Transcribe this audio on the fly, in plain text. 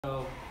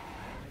So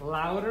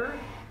louder,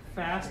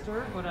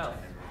 faster, what else?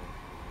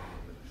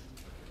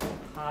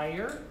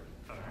 Higher,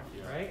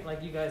 right?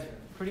 Like you guys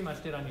pretty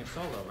much did on your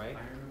solo, right?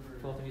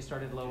 Both of you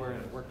started lower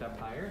and worked up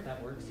higher.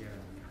 That works.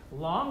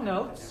 Long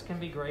notes can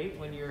be great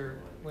when you're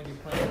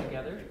playing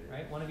together,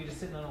 right? One of you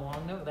just sitting on a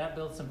long note, that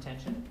builds some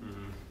tension.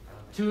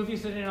 Two of you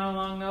sitting on a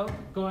long note,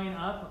 going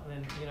up,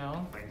 and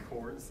like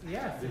chords.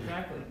 Yes,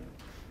 exactly.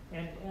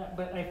 And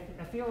but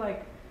I feel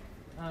like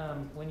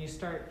when you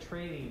start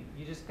trading,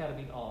 you just got to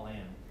be all in.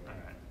 Okay.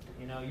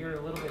 You're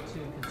a little bit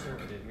too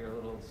conservative. You're a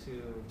little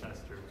too. That's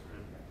true.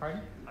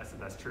 Pardon? I said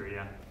that's true.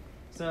 Yeah.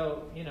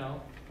 So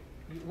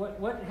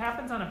what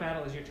happens on a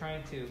battle is you're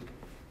trying to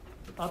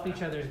up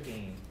each other's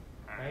game,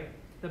 right?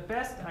 The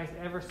best I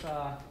ever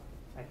saw,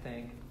 I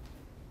think,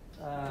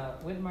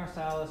 Wynton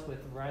Marsalis with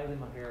Riley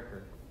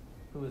Maheriker,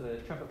 who was a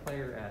trumpet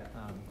player at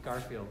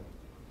Garfield.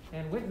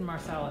 And Wynton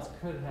Marsalis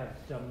could have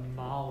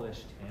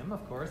demolished him,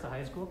 of course, a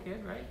high school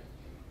kid, right?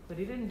 But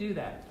he didn't do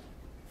that.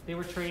 They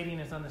were trading.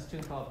 It's on this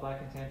tune called Black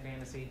and Tan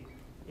Fantasy,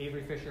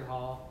 Avery Fisher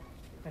Hall.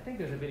 I think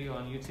there's a video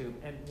on YouTube.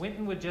 And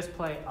Wynton would just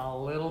play a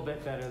little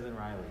bit better than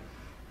Riley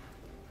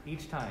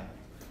each time.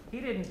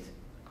 He didn't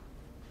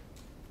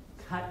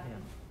cut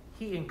him.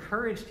 He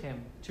encouraged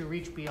him to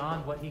reach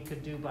beyond what he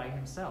could do by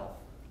himself,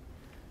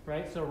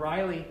 right? So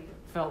Riley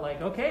felt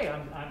like, okay,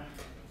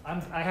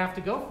 I have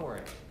to go for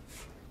it.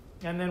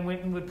 And then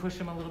Wynton would push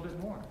him a little bit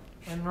more.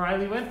 And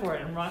Riley went for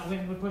it, and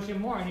Wynton would push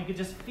him more. And you could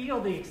just feel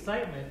the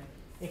excitement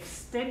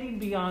extending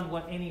beyond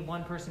what any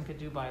one person could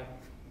do by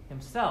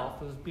himself.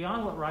 It was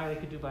beyond what Riley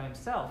could do by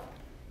himself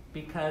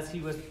because he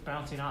was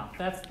bouncing off.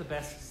 That's the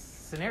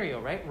best scenario,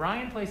 right?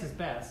 Ryan plays his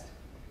best,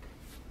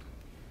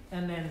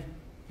 and then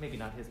maybe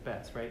not his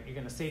best, right? You're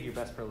going to save your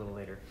best for a little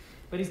later.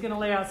 But he's going to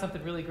lay out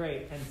something really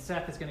great, and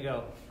Seth is going to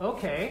go,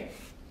 okay,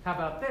 how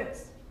about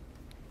this?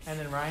 And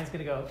then Ryan's going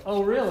to go,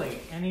 oh, really?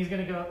 And he's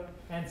going to go,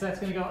 and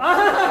Seth's going to go,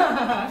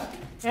 ah!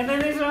 And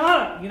then he's going to,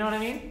 ah! You know what I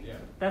mean? Yeah.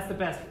 That's the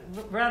best,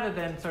 rather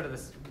than sort of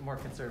this more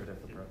conservative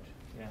approach.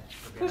 Yeah.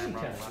 Push each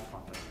other.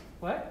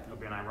 What? It'll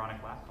be an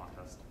ironic laugh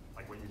contest,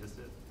 like what you just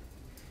did.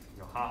 You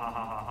go, ha, ha,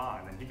 ha, ha, ha,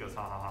 and then he goes,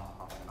 ha, ha, ha,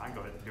 ha, and I go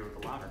ahead and do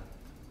it louder.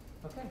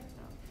 Okay.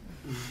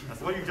 Yeah.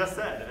 That's what you just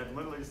said. I'm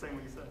literally just saying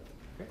what you said.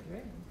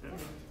 Great. Yeah.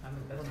 I'm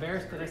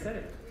embarrassed that I said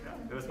it. Yeah,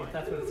 it was fine. If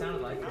that's what it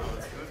sounded like. No, it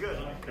was good.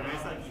 It made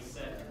sense. You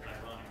said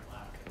ironic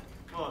laughter.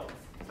 Well,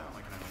 it sounded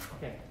like an ironic laughter.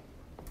 Okay.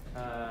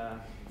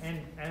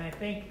 And I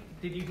think,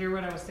 did you hear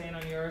what I was saying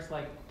on yours?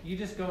 Like, you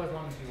just go as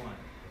long as you want.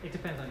 It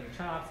depends on your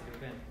chops. It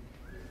depends.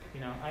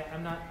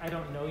 I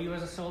don't know you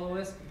as a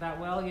soloist that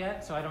well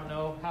yet, so I don't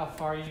know how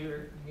far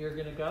you're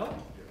gonna go.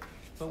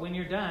 But when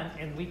you're done,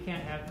 and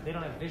they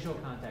don't have visual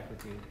contact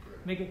with you,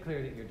 make it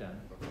clear that you're done.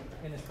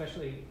 And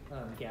especially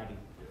Gabby.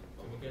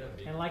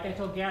 And like I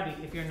told Gabby,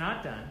 if you're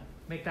not done,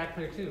 make that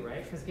clear too,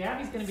 right? Because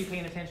Gabby's gonna be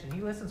paying attention.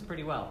 He listens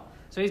pretty well.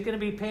 So he's gonna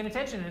be paying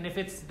attention, and if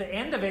it's the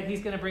end of it,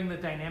 he's gonna bring the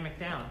dynamic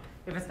down.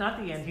 If it's not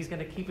the end, he's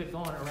gonna keep it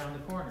going around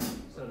the corner,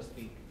 so to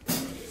speak.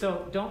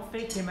 So don't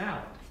fake him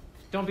out.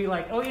 Don't be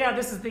like, oh yeah,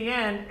 this is the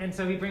end, and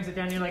so he brings it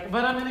down, and you're like,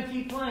 but I'm going to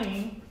keep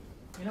playing.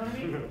 You know what I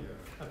mean?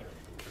 Okay.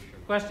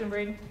 Question,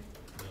 Braden?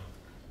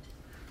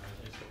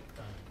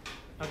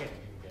 No. Okay.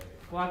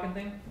 Walkin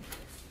Thing?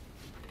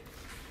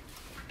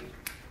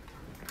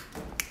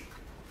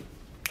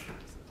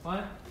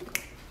 One,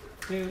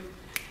 two,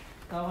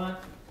 1,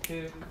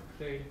 2,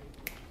 3.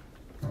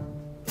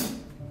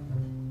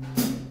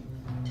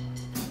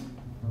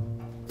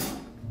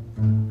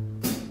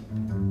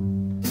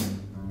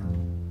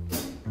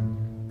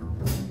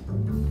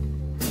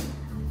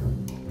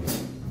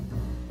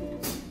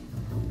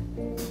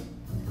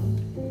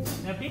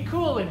 Be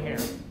cool in here.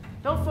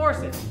 Don't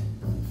force it.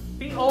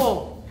 Be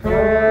old.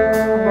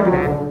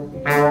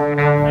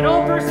 An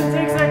old person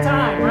takes their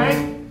time, right?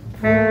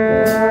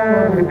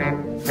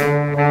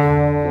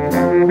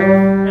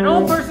 An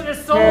old person is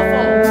soulful.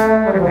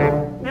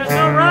 There's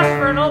no rush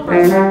for an old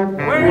person.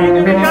 Where are you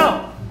going to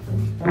go?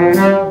 You're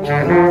going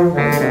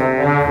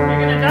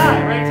to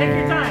die, right? Take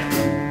your time.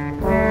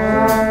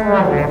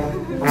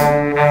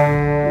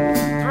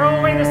 Throw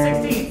away the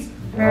 16ths.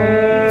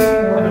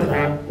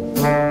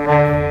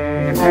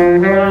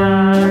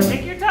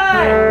 Take your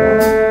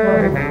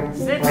time.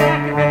 Sit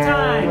back at the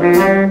time.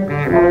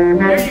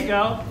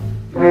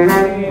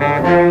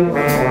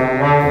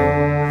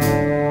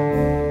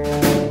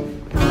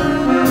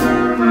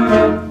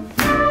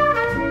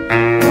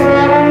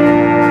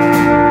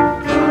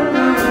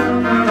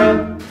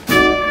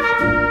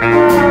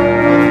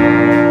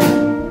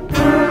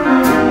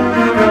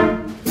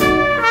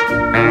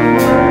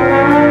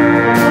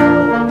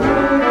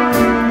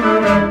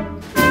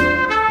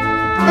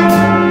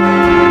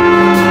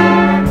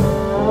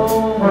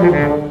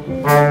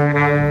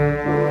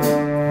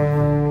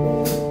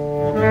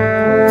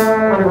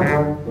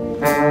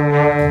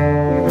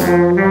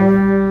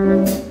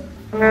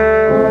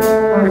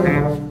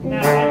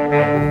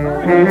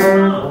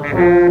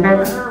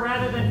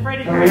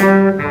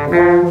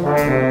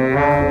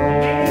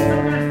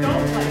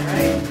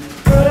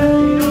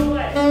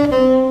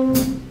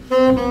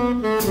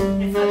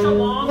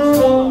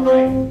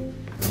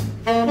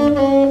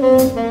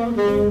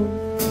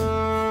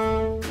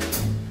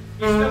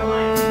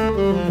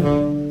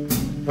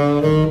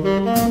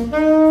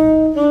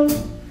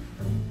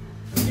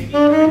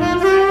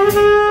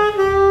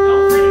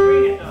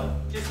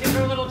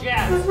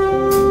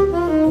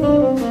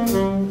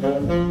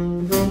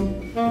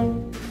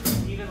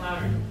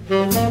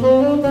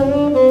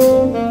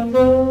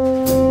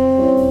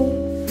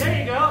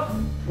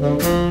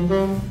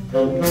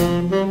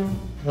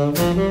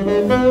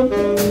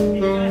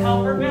 you're gonna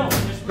help her build.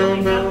 There's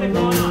really nothing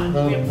going on.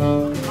 We have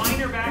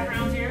minor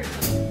backgrounds here.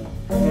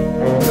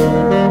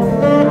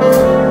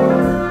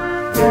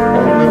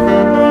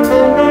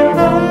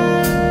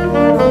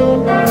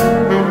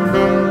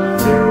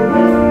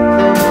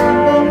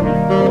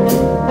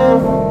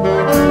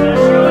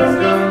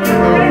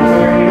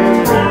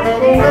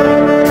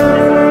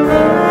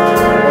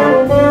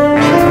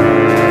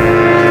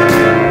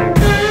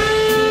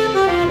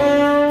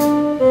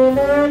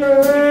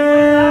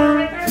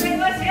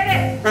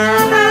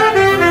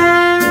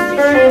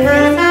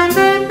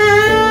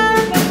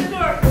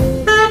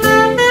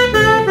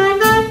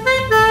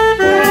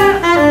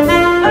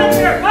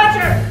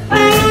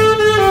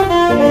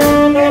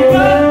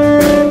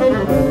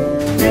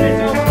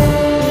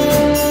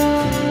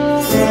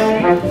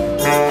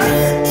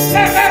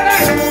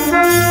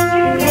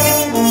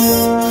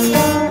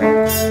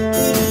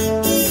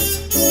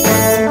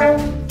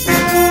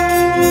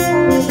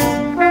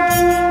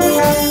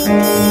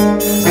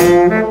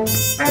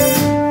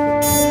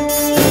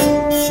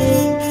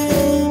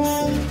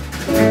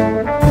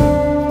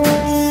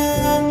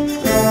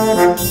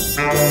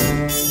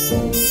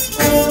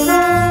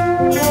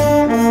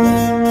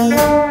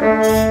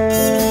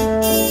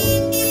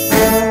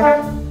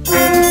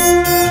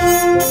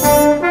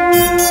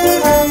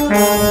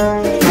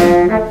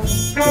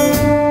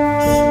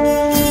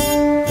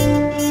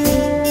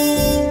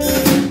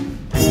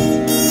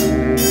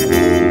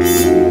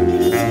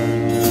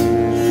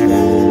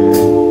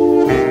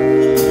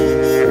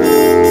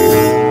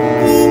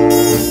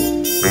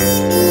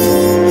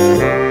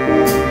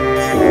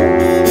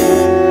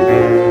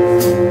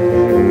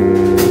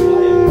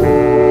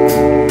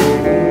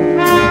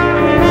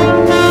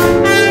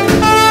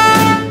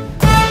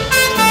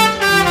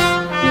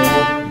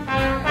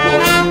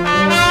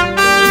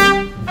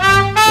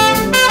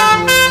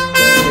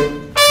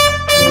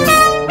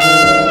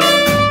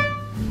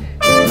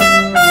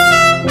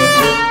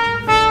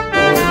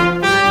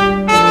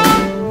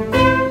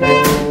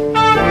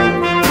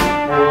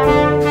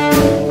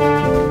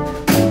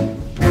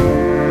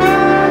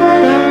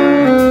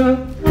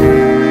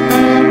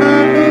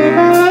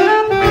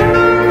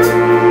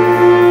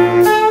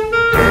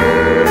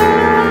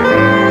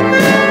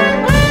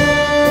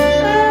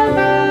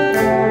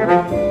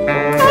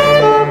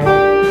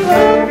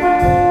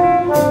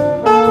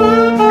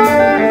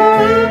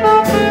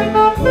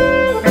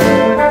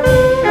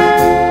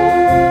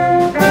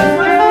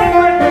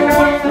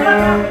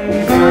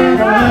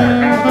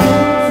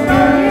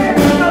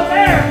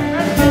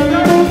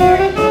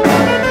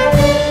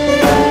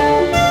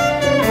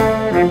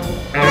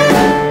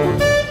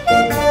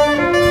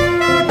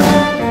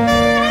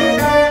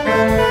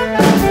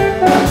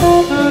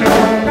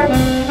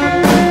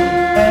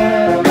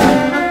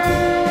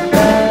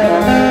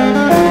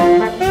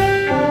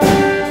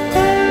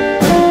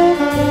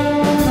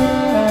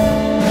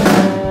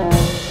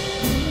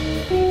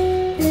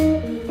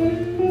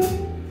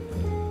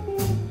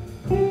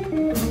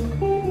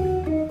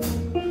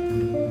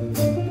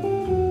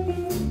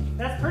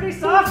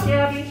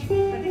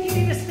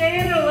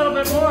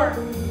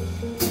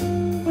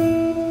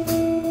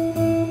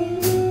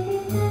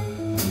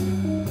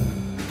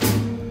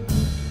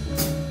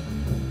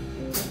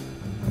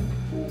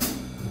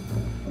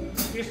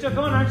 You're still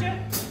going, aren't you?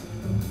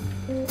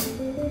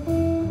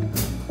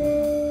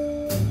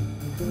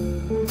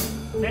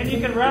 Then you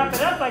can wrap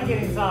it up by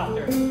getting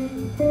softer.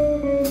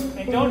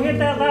 And don't hit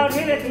that loud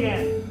hit at the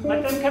end.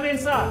 Let them come in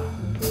soft.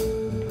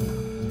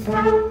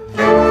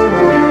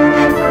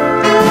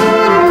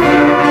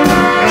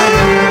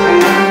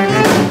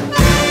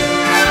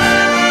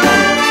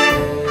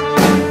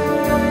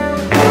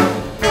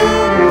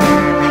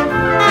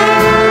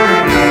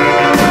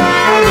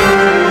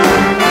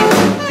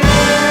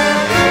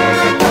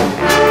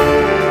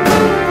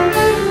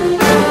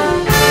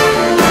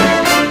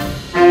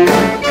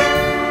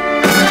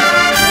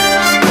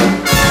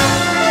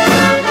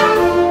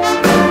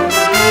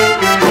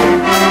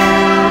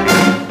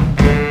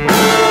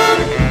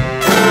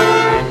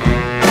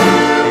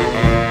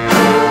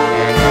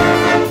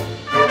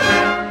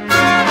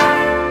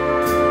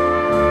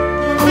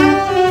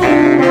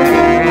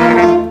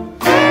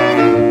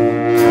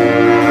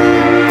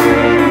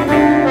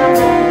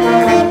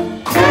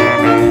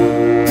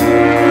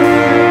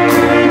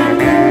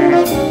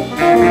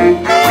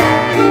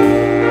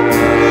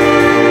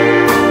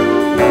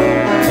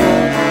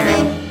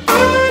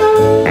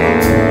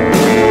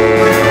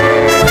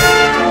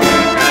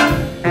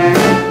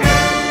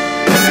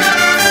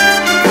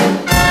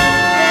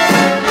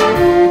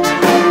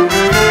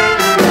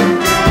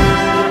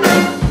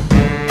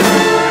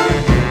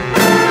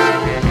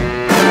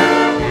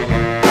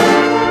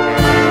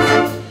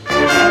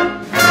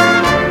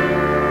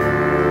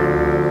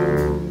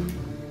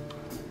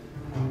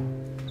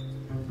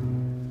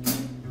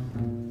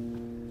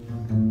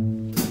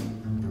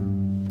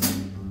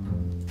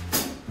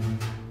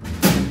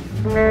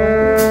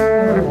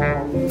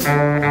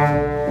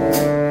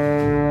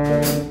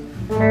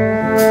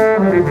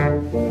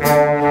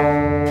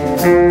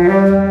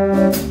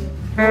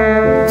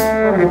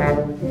 Let's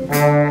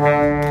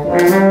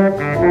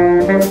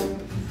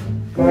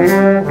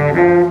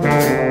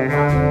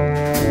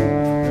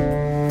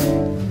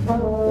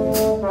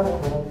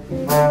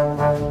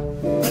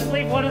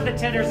leave one of the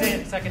tenors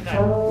in second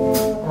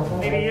time.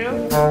 Maybe you?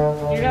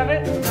 You have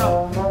it?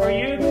 No. Or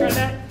you? Try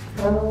that.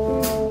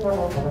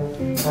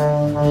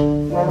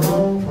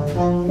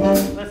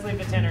 Let's leave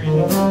the tenor in.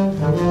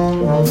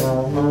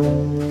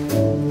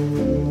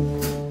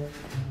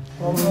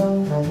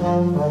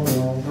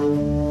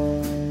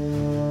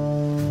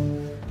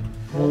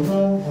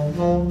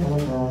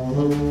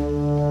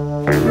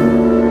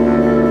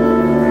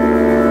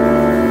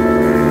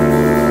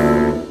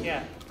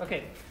 Yeah,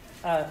 okay.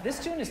 This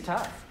tune is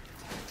tough.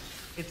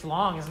 It's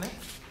long, isn't it?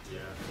 Yeah.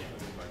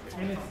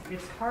 And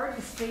it's hard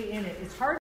to stay in it. It's hard